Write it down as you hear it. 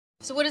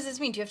So what does this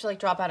mean? Do you have to, like,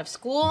 drop out of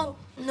school?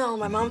 No,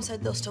 my mom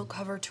said they'll still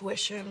cover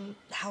tuition,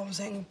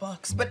 housing,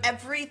 books, but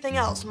everything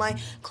else, my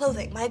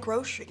clothing, my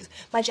groceries,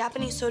 my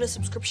Japanese soda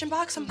subscription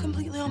box, I'm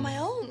completely on my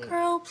own.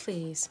 Girl,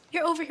 please.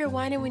 You're over here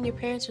whining when your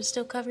parents are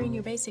still covering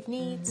your basic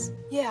needs.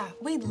 Yeah,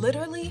 we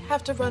literally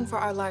have to run for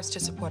our lives to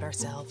support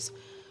ourselves.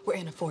 We're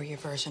in a 4-year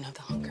version of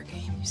the Hunger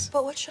Games.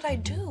 But what should I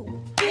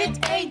do?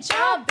 Get a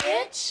job,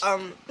 bitch!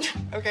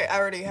 Okay, I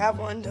already have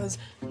one. Does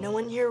no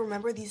one here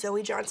remember the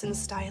Zoe Johnson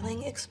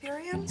styling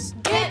experience?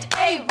 Get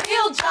a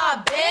real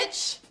job,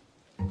 bitch!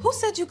 Who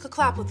said you could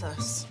clap with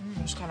us?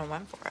 Just kind of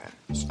went for it.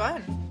 It's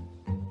fun.